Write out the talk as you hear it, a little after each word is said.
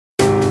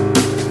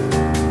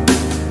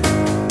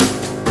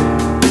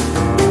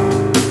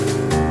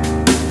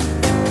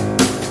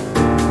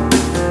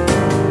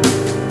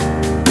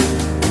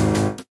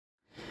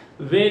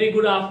Very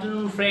good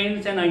afternoon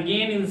friends, and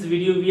again in this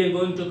video we are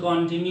going to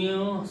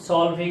continue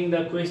solving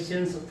the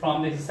questions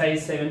from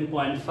exercise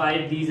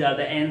 7.5. These are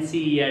the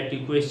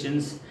NCERT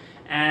questions,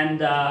 and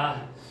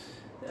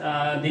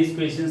these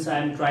questions I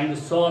am trying to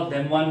solve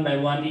them one by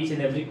one, each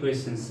and every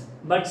questions.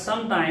 But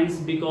sometimes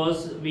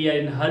because we are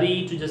in a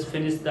hurry to just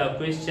finish the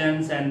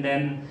questions, and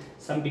then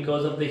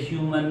because of the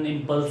human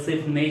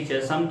impulsive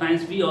nature,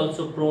 sometimes we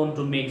also prone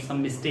to make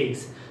some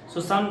mistakes. So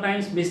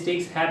sometimes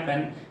mistakes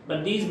happen,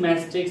 but these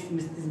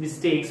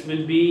mistakes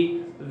will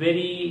be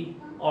very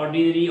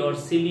ordinary or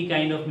silly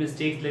kind of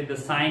mistakes, like the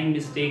sign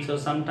mistakes or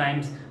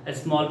sometimes a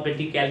small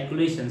petty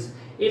calculations.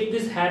 If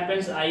this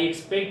happens, I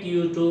expect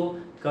you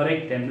to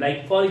correct them.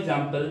 Like for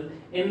example,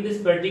 in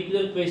this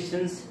particular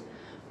questions,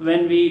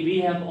 when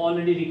we have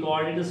already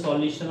recorded the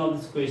solution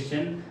of this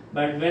question,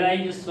 but when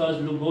I just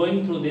was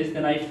going through this,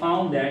 then I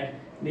found that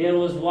there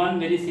was one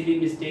very silly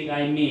mistake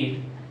I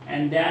made,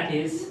 and that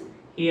is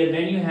here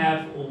when you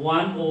have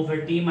 1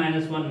 over t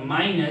minus 1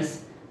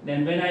 minus,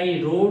 then when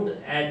I wrote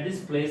at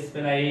this place,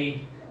 when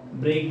I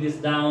break this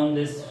down,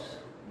 this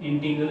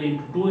integral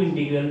into two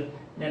integral,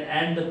 then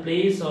at the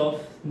place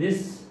of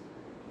this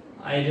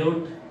I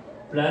wrote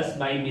plus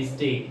by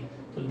mistake.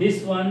 So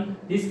this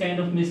kind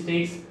of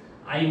mistakes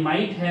I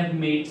might have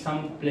made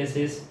some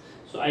places,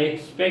 so I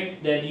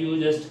expect that you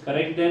just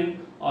correct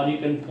them, or you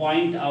can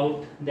point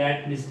out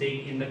that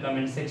mistake in the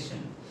comment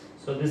section.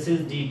 So this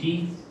is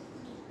dt,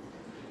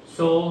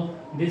 so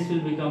this will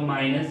become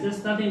minus,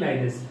 just nothing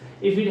like this.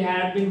 If it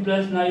had been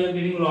plus, now you are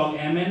getting log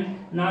mn,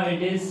 now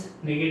it is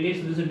negative,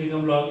 so this will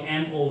become log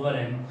m over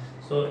n.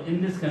 So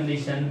in this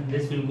condition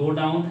this will go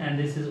down, and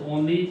this is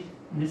only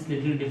this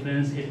little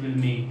difference it will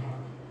make,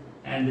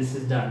 and this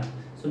is done.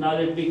 So now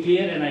let me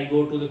clear and I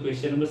go to the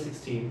question number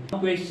 16.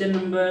 Question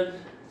number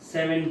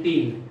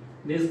 17.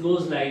 This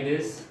goes like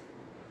this.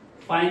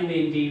 Find the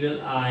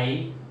integral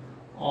I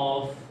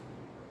of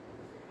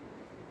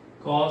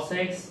cos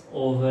x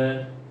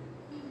over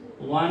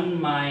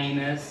 1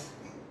 minus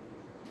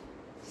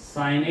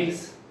sin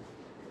x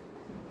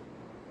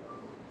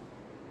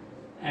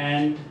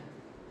and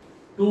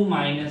 2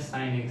 minus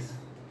sin x.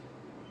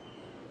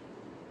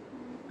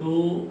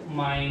 2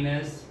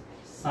 minus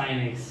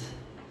sin x.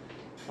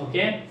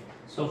 Okay,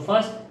 so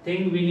first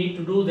thing we need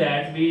to do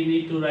that we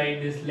need to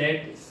write this,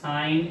 let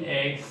sin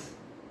x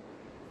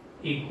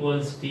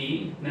equals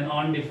t, then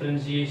on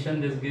differentiation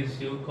this gives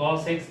you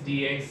cos x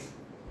dx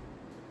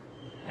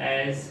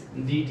as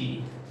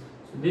dt.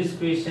 So this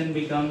question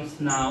becomes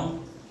now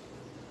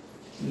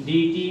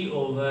dt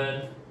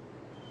over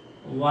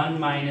 1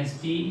 minus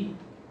t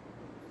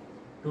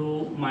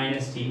 2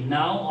 minus t.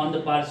 Now on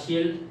the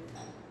partial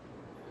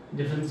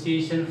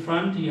differentiation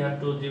front, you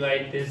have to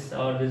divide this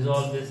or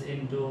resolve this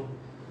into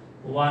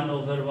 1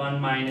 over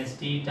 1 minus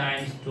t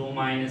times 2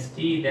 minus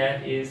t,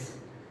 that is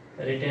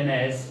written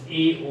as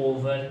a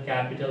over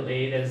capital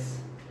A, that's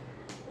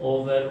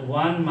over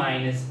 1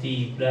 minus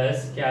t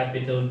plus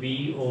capital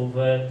B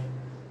over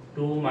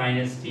 2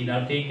 minus t.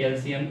 Now take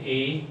LCM,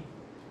 a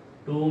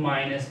 2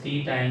 minus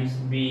t times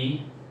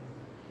b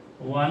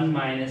 1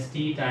 minus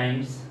t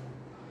times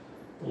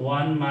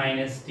 1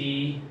 minus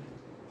t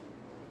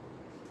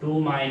 2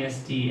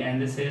 minus t,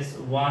 and this is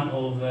 1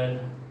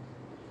 over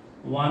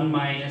 1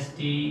 minus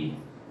t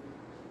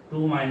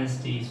 2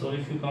 minus t. So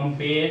if you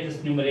compare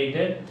this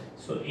numerator,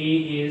 so a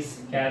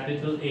is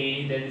capital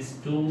A, that is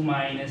 2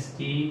 minus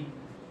t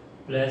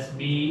plus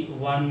b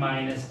 1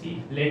 minus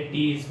t. Let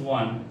t is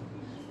 1.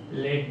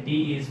 Let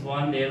t is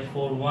 1,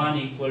 therefore 1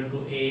 equal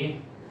to a,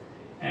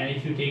 and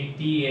if you take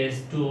t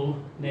as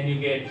 2, then you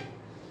get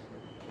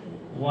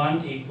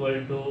 1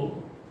 equal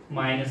to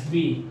minus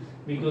b,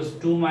 because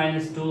 2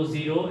 minus 2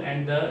 0,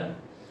 and the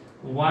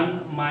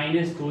 1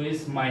 minus 2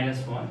 is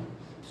minus 1.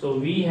 So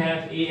we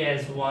have a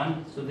as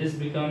 1, so this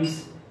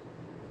becomes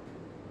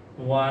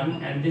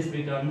 1 and this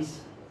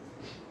becomes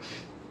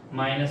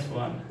minus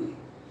 1.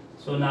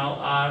 So now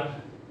our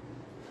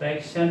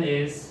fraction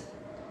is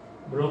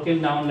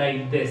broken down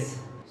like this.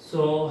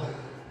 So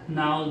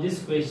now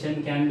this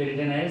question can be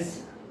written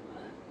as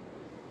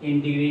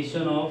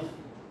integration of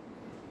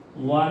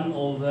 1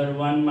 over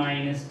 1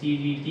 minus t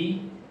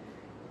dt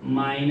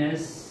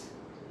minus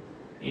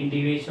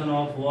integration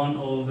of 1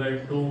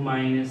 over 2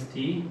 minus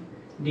t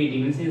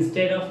dt. Means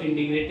instead of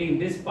integrating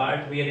this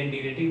part, we are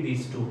integrating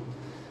these two.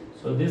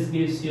 So this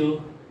gives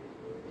you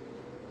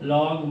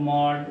log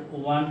mod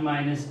 1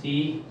 minus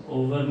t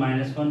over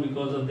minus 1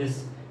 because of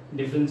this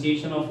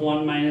differentiation of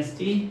 1 minus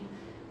t,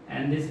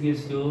 and this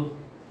gives you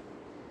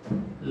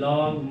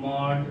log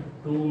mod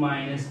 2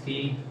 minus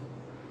t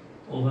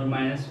over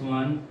minus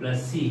 1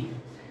 plus c.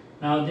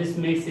 Now this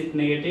makes it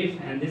negative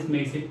and this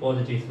makes it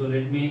positive. So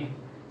let me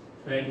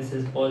write this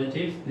as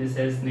positive, this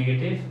as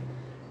negative.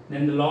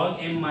 Then the log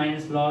m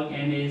minus log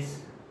n is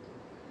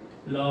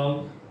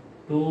log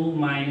 2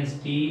 minus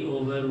t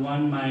over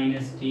 1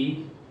 minus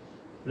t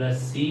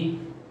plus c,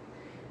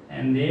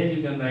 and there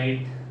you can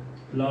write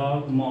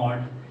log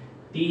mod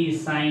t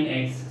is sin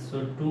x,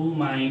 so 2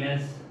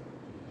 minus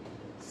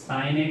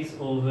sin x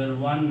over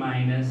 1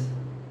 minus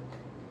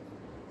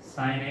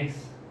sin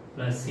x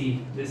plus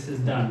C. This is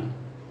done.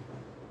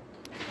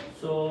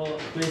 So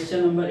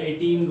question number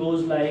 18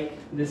 goes like,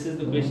 this is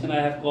the question.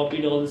 I have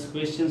copied all these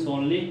questions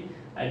only.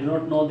 I do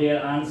not know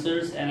their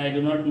answers, and I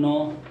do not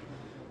know,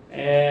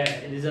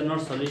 these are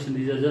not solutions,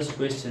 these are just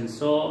questions.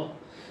 So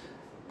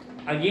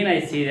again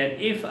I say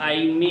that if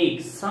I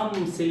make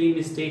some silly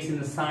mistakes in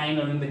the sign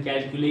or in the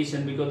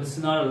calculation, because this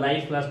is not a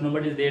live class,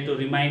 nobody is there to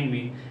remind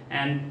me,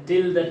 and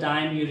till the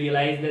time you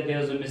realize that there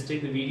was a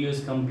mistake, the video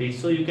is complete.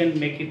 So you can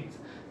make it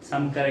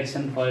some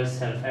correction for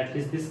yourself. At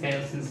least this kind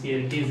of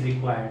sincerity is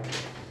required.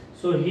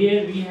 So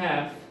here we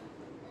have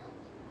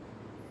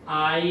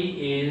I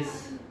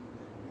is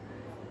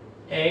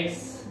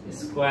x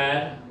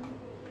square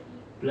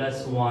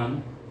plus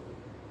 1,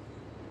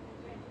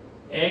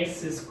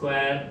 x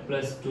square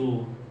plus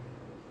 2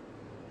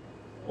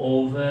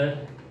 over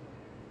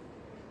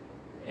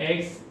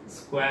x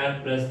square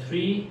plus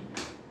 3,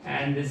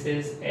 and this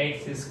is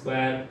x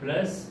square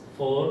plus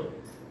 4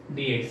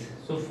 dx.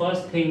 So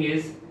first thing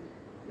is,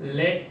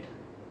 let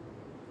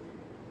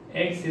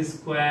x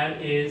square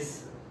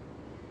is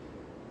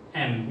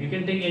m. You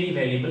can take any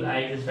variable,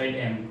 I just write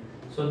m.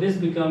 So this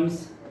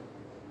becomes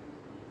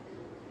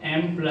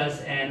m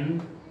plus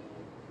n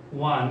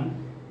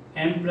 1,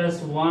 m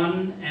plus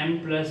 1,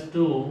 m plus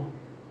 2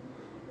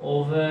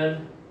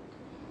 over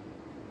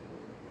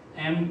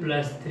m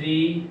plus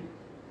 3,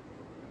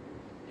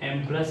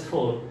 m plus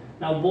 4.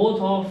 Now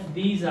both of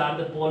these are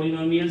the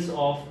polynomials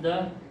of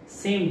the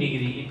same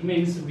degree. It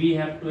means we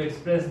have to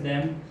express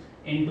them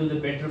into the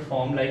better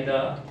form, like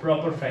the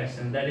proper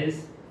fraction. That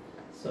is,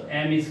 so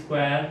m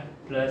square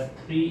plus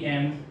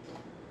 3m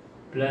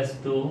plus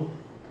 2,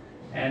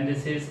 and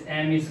this is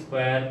m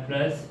square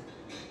plus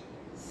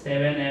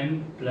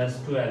 7m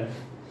plus 12.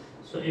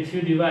 So if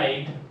you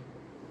divide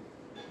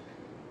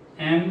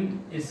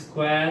m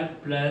square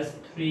plus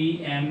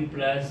 3m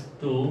plus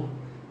 2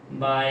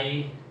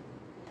 by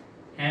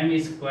m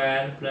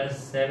square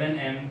plus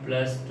 7m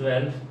plus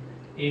 12,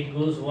 it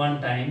goes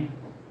one time,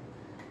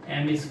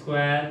 m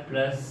square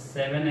plus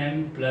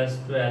 7m plus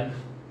 12,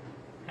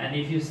 and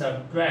if you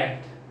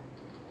subtract,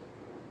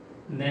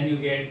 then you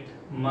get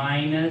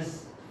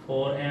minus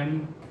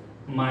 4m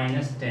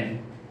minus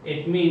 10.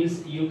 It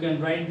means you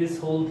can write this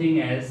whole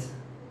thing as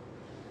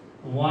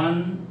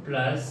 1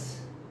 plus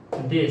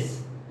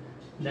this,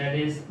 that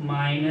is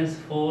minus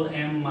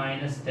 4m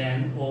minus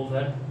 10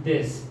 over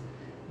this,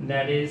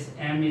 that is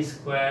m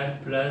square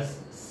plus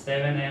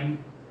 7m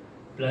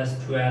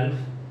plus 12,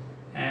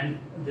 and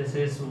this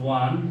is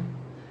 1.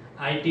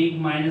 I take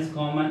minus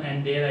common,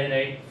 and there I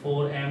write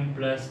 4m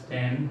plus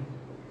 10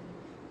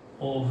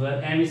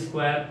 over m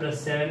square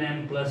plus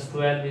 7m plus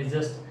 12 is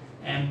just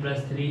m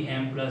plus 3,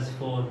 m plus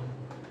 4,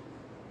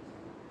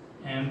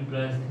 m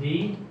plus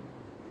 3,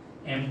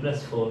 m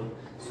plus 4.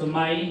 So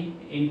my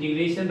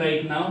integration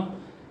right now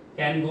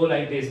can go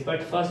like this,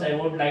 but first I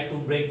would like to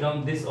break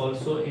down this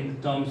also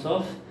in terms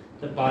of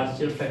the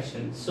partial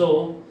fraction.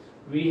 So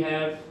we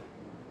have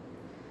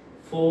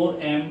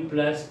 4m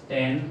plus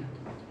 10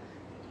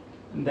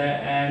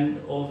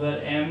 and over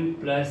m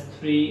plus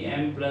 3,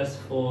 m plus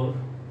 4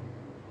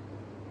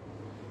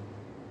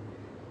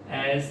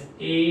 as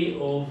a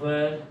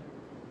over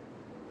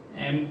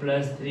m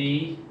plus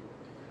 3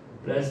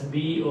 plus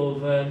b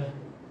over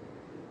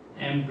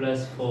m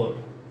plus 4.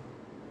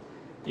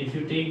 If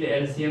you take the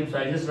LCM, so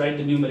I just write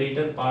the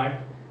numerator part,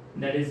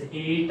 that is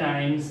a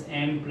times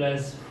m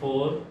plus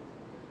 4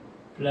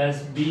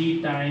 plus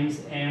b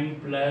times m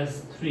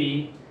plus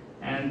 3,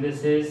 and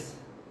this is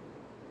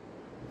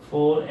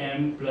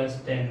 4m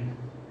plus 10.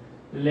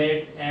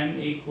 Let m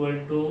equal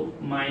to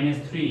minus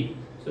 3.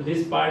 So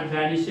this part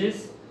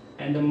vanishes,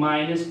 and the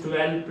minus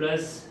 12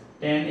 plus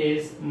 10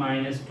 is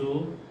minus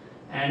 2,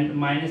 and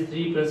minus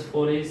 3 plus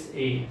 4 is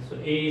a. So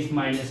a is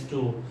minus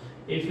 2.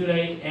 If you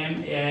write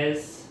m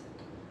as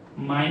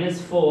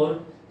minus 4,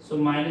 so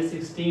minus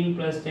 16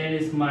 plus 10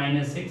 is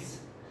minus 6,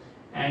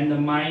 and the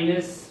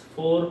minus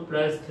 4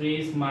 plus 3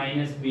 is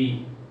minus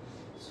b.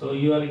 So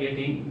you are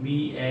getting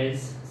b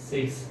as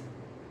 6.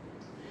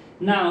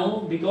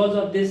 Now because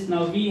of this,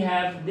 now we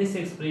have this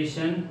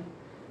expression,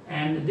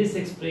 and this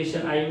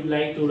expression I would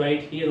like to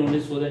write here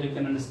only so that you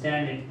can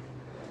understand it.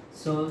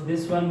 So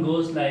this one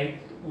goes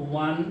like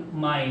 1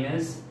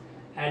 minus,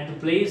 at the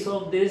place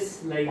of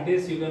this, like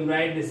this, you can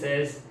write this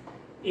as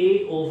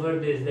a over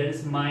this, that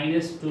is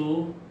minus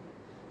 2.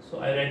 So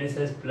I write this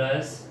as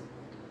plus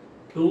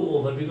 2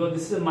 over, because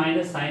this is a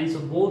minus sign, so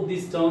both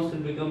these terms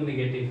will become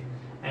negative,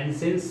 and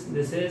since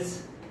this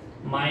is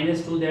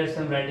minus 2, that's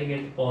why I'm writing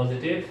it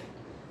positive,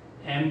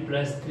 m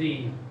plus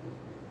 3.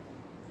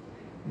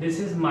 This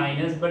is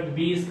minus, but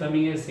b is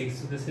coming as 6,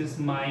 so this is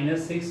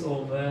minus 6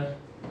 over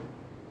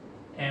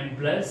m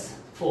plus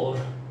 4.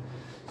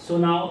 So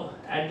now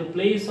at the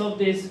place of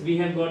this we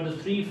have got the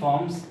three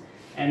forms,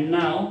 and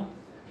now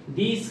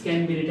these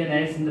can be written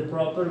as in the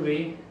proper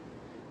way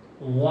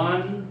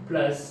 1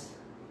 plus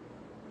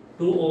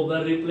 2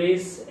 over,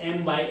 replace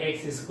m by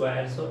x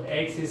square, so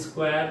x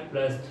square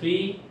plus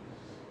 3,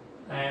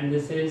 and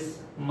this is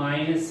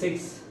minus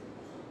 6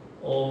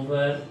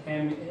 over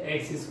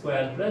x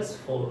square plus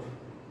 4.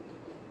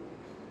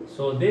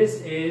 So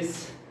this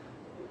is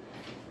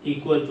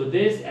equal to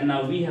this, and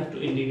now we have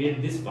to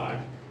integrate this part.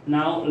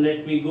 Now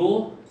let me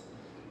go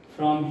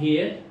from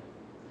here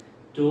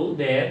to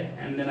there,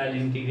 and then I'll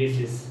integrate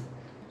this.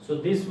 So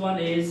this one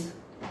is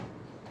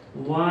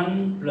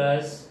 1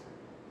 plus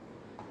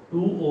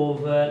 2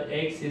 over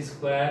x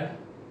square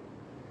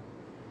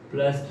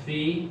plus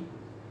 3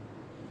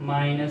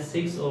 minus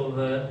 6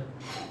 over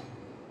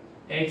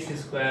x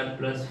square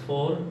plus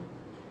 4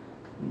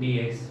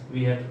 dx.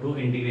 We have to do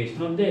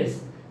integration of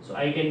this. So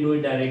I can do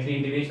it directly.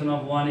 Integration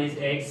of 1 is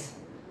x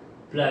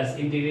plus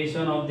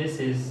integration of this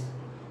is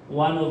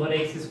 1 over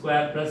x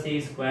square plus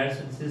a square.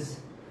 So this is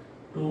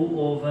 2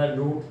 over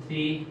root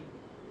 3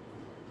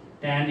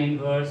 tan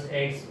inverse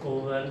x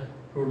over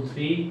root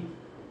 3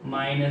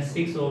 minus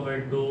 6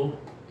 over 2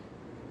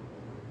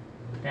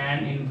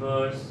 tan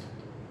inverse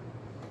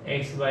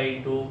x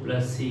by 2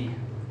 plus c.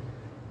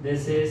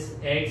 This is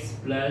x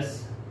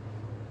plus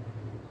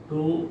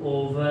 2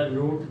 over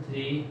root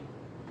 3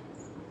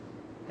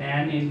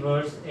 tan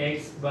inverse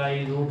x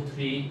by root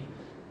 3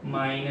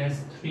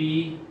 minus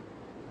 3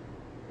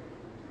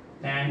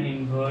 tan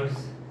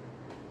inverse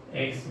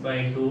x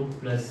by 2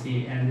 plus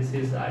c, and this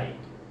is I.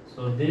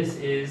 So this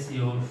is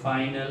your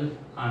final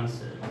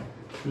answer.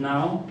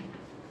 Now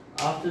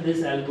after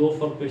this I'll go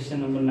for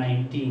question number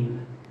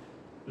 19.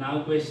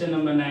 Now question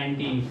number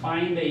 19,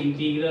 find the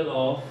integral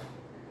of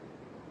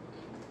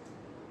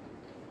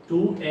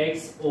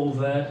 2x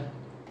over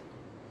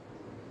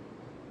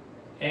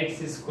x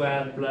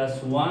square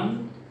plus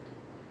 1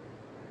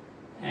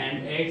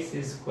 and x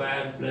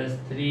square plus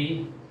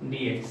 3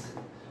 dx.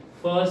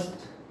 First,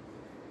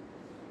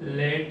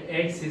 let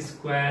x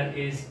square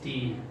is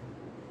t,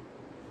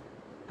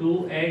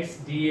 2x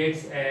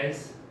dx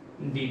as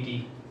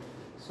dt.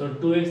 So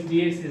 2x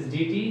dx is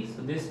dt,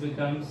 so this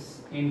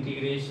becomes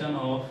integration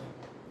of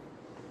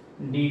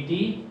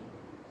dt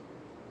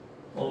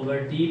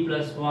over t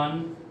plus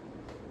 1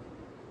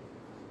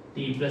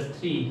 t plus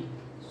 3.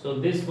 So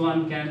this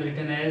one can be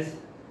written as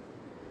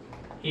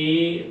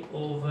a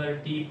over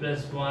t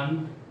plus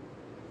 1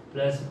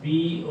 plus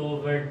b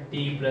over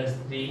t plus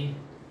 3,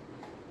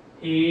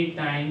 a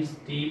times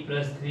t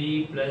plus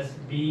 3 plus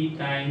b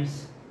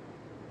times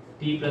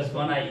t plus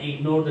 1. I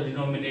ignore the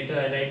denominator,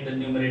 I write the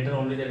numerator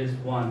only, that is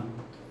 1.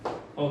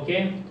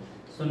 Okay,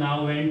 so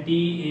now when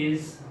t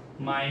is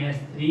minus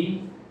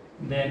 3,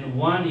 then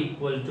 1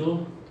 equal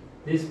to,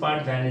 this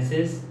part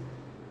vanishes,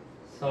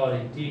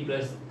 sorry, t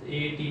plus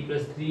a t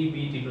plus 3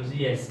 b t plus,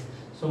 yes.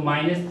 So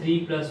minus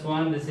 3 plus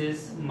 1, this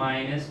is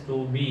minus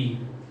 2b.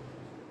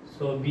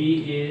 So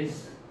b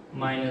is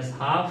minus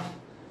half.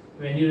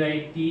 When you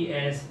write t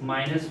as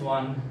minus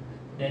 1,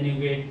 then you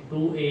get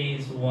 2a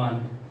is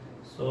 1.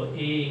 So a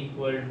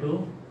equal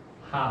to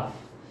half.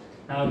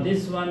 Now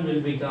this one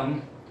will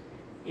become,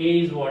 a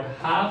is what,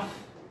 half,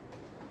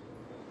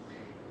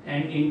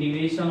 and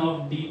integration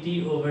of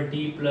dt over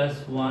t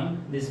plus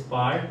 1, this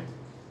part,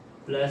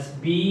 plus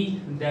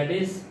b, that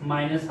is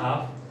minus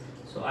half.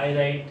 So I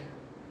write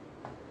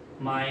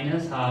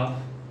minus half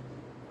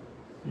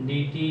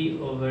dt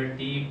over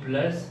t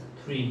plus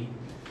 3.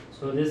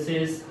 So this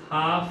is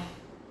half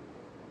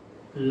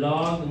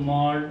log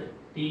mod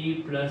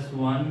t plus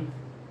 1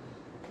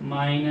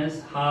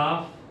 minus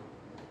half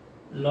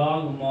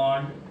log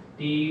mod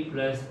t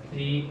plus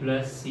 3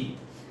 plus c.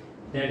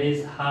 That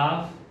is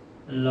half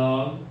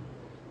log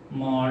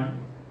mod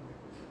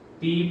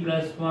t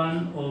plus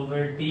 1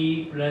 over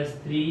t plus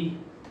 3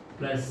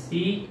 plus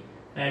c.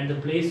 At the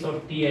place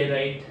of t I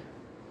write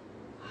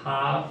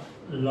half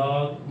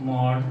log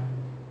mod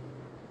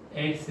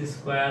x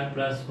square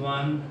plus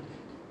 1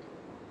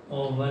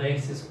 over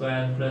x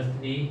square plus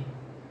 3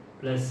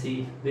 plus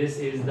c. This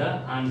is the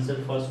answer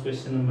for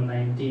question number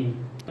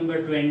 19.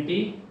 Number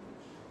 20,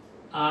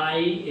 I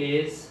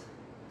is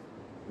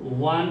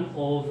 1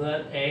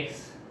 over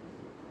x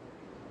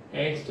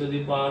to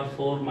the power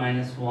 4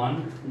 minus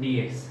 1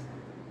 dx.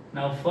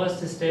 Now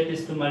first step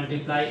is to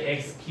multiply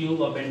x cube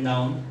up and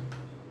down,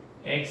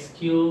 x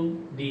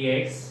cube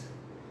dx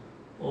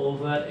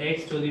over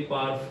x to the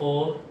power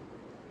 4,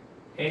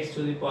 x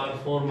to the power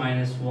 4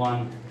 minus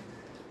 1.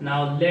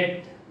 Now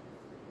let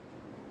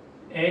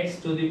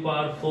x to the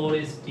power 4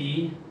 is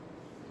t,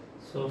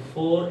 so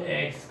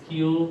 4x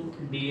cube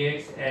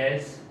dx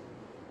as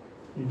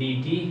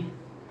dt.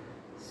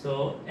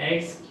 So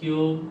x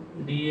cube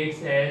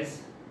dx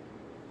as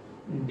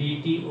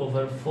dt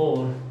over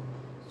 4.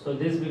 So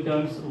this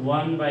becomes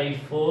 1 by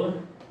 4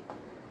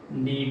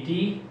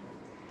 dt,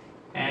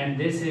 and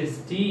this is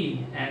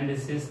t, and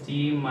this is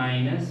t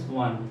minus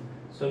 1.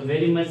 So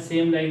very much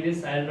same like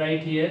this, I'll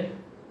write here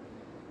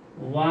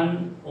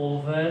 1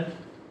 over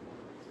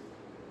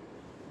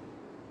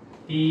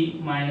t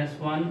minus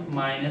 1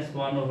 minus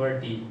 1 over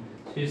t.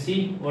 So you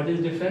see what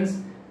is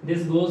difference?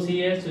 This goes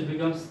here, so it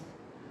becomes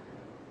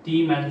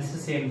t minus the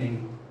same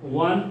thing.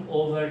 1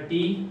 over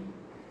t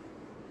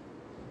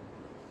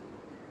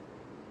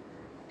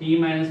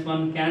minus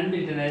 1 can be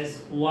written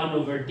as 1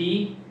 over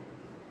t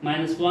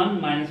minus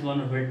 1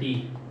 over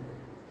t.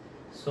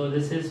 So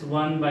this is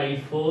 1 by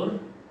 4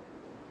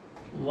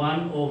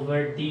 1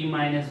 over t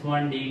minus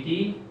 1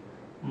 dt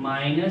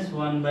minus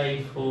 1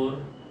 by 4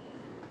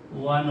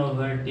 1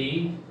 over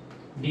t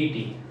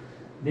dt.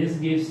 This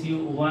gives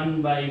you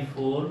 1 by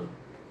 4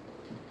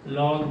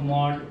 log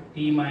mod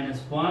t minus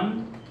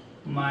 1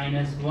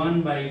 minus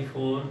 1 by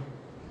 4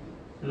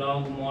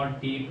 log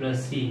mod t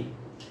plus c.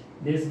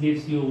 This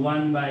gives you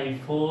 1 by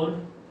 4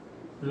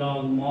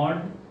 log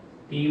mod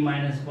t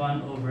minus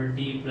 1 over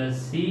t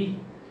plus c,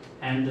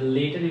 and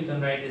later you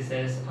can write this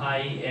as I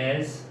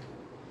as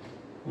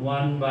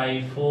 1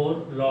 by 4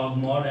 log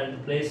mod. At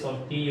the place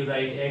of t you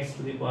write x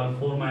to the power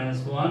 4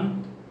 minus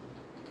 1,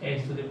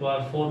 x to the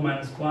power 4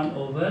 minus 1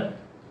 over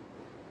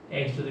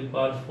x to the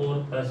power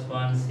 4 plus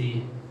 1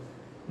 c.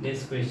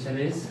 This question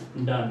is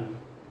done.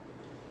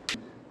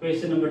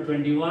 Question number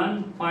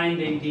 21, find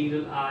the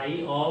integral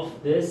I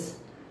of this,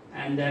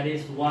 and that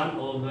is 1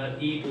 over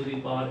e to the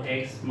power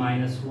x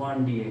minus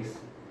 1 dx.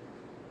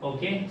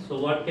 Okay, so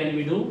what can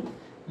we do?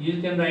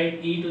 You can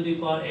write e to the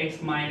power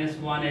x minus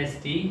 1 as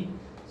t.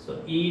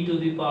 So e to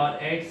the power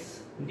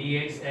x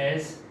dx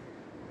as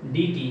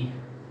dt.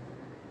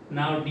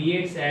 Now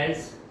dx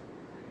as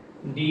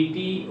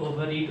dt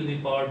over e to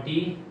the power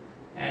t,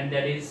 and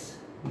that is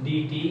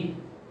dt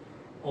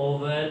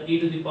over e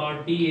to the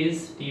power t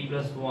is t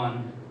plus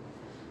 1.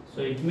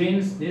 So it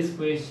means this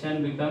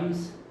question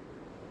becomes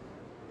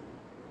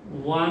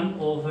 1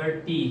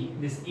 over t.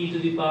 This e to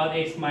the power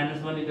x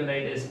minus 1 you can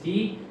write as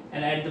t,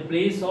 and at the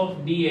place of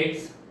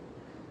dx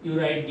you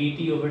write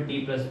dt over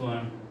t plus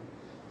 1.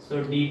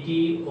 So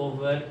dt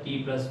over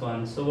t plus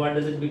 1. So what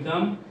does it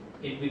become?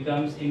 It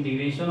becomes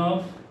integration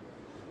of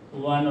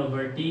 1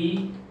 over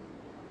t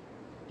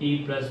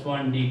plus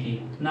 1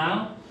 dt.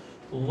 Now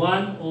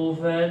 1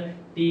 over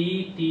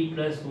t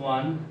plus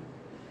 1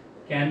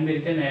 can be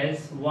written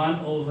as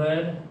 1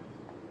 over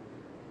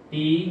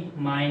t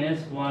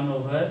minus 1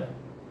 over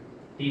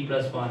t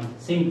plus 1.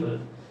 Simple.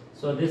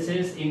 So this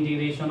is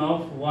integration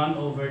of 1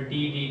 over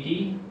t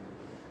dt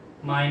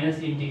minus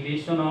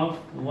integration of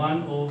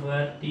 1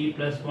 over t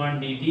plus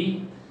 1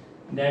 dt,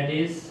 that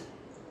is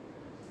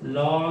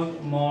log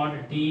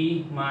mod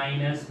t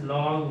minus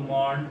log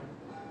mod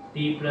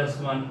t plus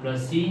 1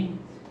 plus c,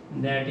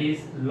 that is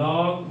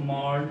log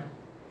mod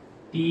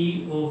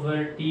t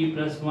over t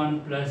plus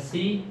 1 plus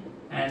c,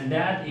 and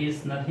that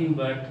is nothing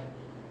but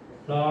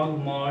log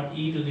mod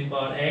e to the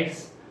power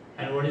x.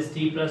 And what is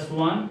t plus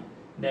 1?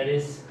 That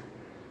is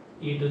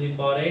e to the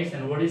power x.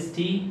 And what is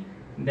t?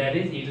 That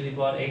is e to the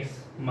power x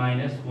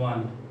minus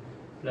 1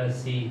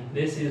 plus c.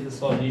 This is the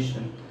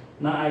solution.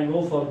 Now I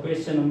go for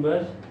question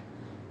number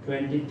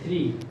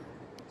 23.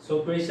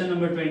 So question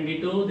number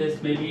 22,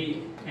 this may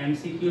be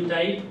MCQ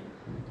type,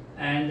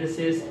 and this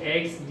is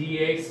x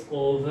dx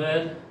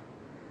over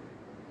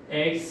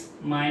x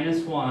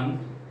minus 1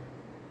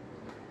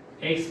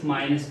 x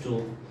minus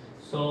 2.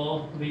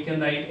 So we can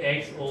write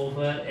x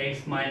over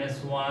x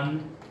minus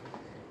 1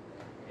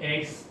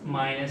 x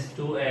minus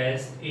 2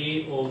 as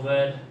a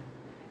over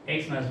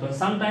x minus 1.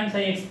 Sometimes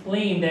I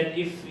explain that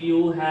if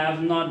you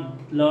have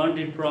not learned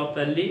it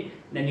properly,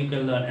 then you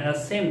can learn. And at the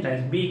same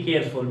time, be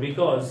careful,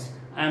 because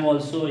I am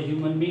also a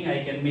human being.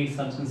 I can make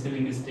some silly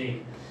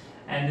mistake.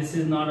 And this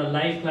is not a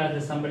live class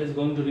that somebody is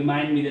going to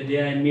remind me that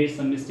there I made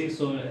some mistakes.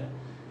 So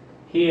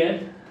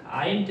here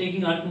I am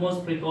taking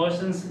utmost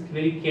precautions,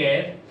 very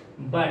care,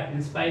 but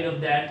in spite of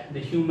that, the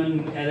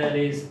human error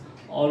is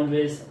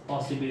always a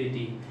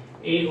possibility.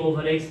 A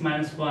over x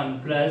minus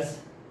 1 plus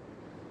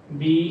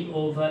b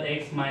over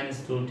x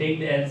minus 2. Take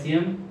the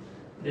LCM.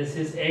 This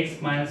is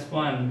x minus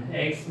 1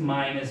 x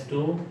minus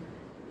 2,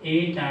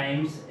 a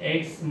times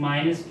x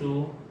minus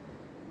 2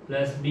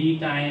 plus b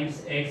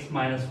times x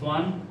minus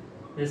 1.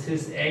 This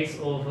is x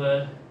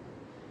over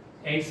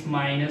x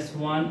minus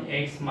 1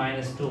 x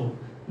minus 2.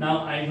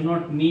 Now I do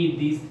not need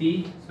these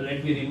three, so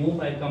let me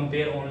remove. I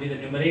compare only the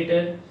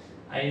numerator.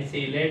 I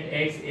say let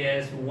x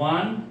as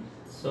 1,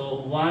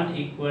 so 1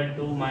 equal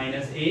to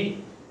minus a,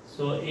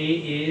 so a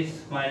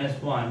is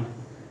minus 1.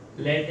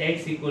 Let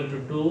x equal to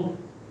 2,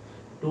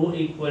 2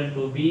 equal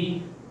to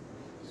b,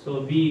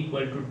 so b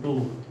equal to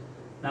 2.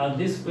 Now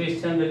this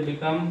question will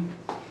become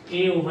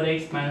a over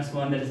x minus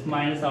 1, that is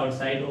minus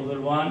outside, over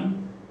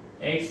 1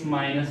 x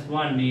minus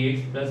 1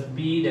 dx plus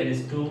b, that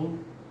is 2,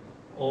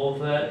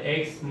 over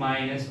x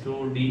minus 2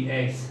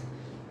 dx.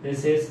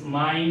 This is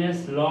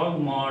minus log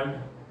mod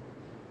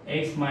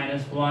x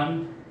minus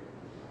 1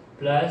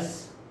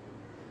 plus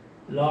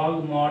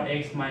log mod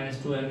x minus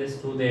 2, and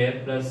this 2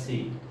 there, plus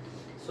c.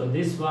 So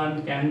this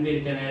one can be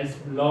written as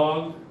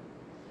log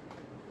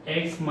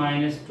x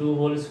minus 2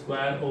 whole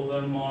square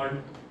over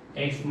mod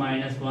x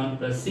minus 1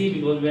 plus c,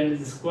 because when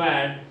it is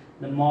squared,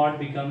 the mod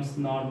becomes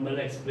normal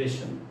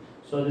expression.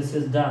 So this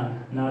is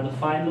done. Now the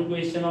final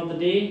question of the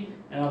day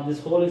and of this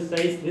whole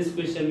exercise, this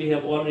question we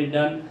have already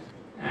done,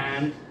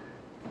 and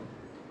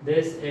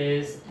this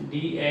is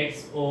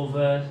dx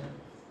over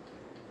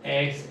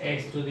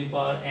x to the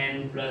power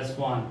n plus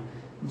 1.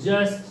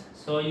 Just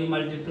so you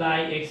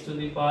multiply x to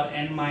the power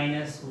n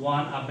minus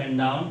 1 up and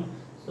down.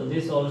 So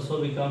this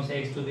also becomes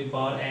x to the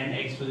power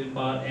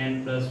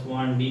n plus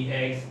 1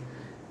 dx.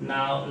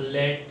 Now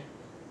let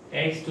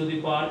x to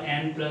the power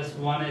n plus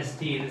 1 as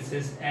t. This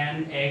is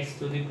n x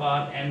to the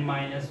power n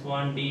minus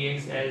 1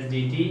 dx as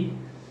dt.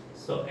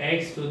 So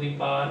x to the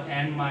power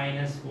n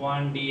minus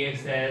 1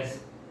 dx as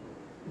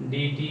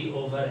dt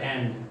over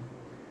n.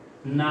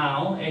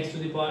 Now x to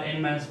the power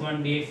n minus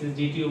 1 dx is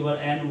dt over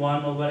n,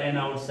 1 over n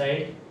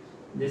outside.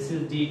 This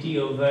is dt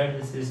over,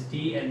 this is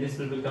t, and this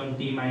will become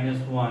t minus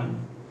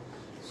 1.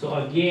 So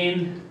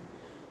again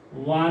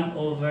 1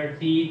 over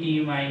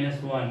t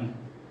minus 1.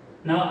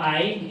 Now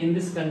in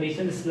this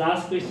condition, this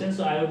last question,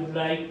 so I would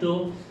like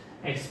to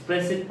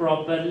express it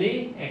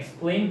properly,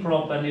 explain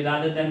properly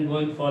rather than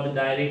going for the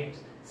direct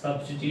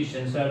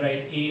substitution. So I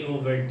write a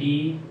over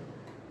t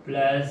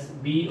plus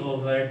b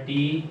over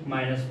t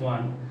minus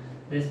 1.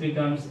 This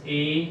becomes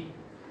a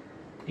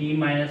t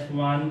minus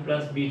 1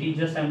 plus bt.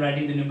 Just I am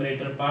writing the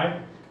numerator part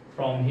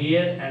from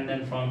here and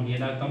then from here.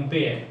 Now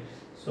compare.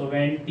 So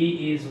when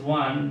t is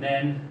 1,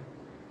 then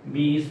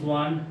b is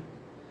 1.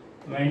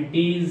 When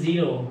t is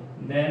 0,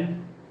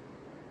 then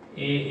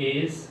a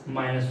is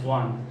minus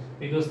 1.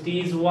 Because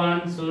t is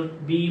 1, so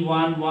b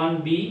 1,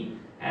 1, b,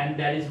 and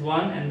that is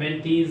 1. And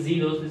when t is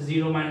 0, so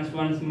 0 minus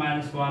 1 is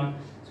minus 1.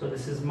 So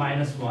this is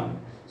minus 1.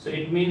 So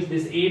it means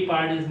this a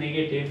part is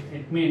negative.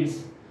 It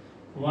means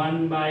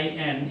 1 by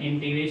n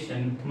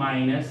integration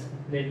minus,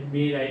 let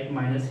me write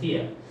minus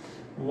here,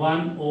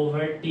 1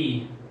 over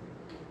t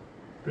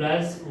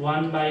plus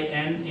 1 by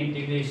n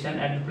integration,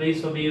 at the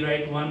place of a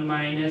write 1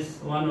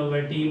 minus 1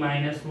 over t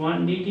minus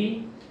 1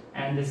 dt,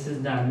 and this is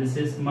done. This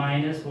is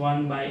minus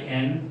 1 by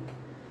n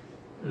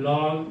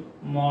log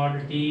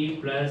mod t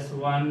plus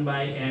 1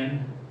 by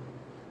n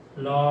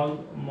log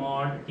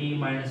mod t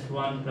minus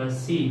 1 plus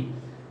c.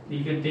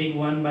 You can take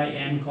 1 by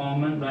n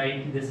common,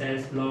 write this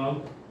as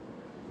log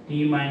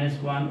t minus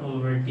 1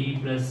 over t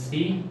plus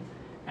c,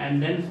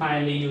 and then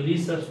finally you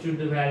resubstitute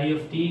the value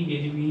of t,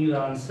 giving you the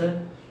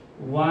answer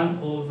 1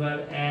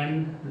 over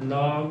n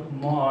log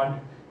mod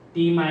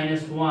t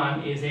minus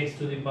 1 is x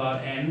to the power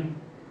n,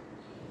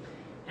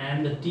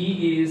 and the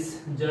t is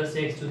just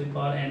x to the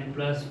power n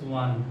plus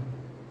 1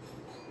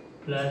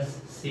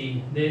 plus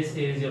c. This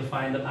is your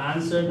final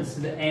answer. This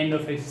is the end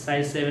of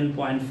exercise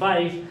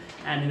 7.5,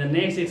 and in the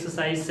next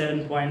exercise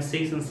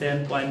 7.6 and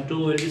 7.2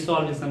 we'll be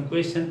solving some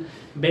question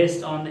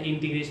based on the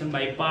integration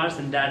by parts,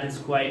 and that is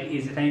quite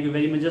easy. Thank you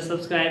very much. Just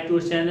subscribe to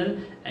our channel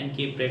and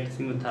keep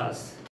practicing with us.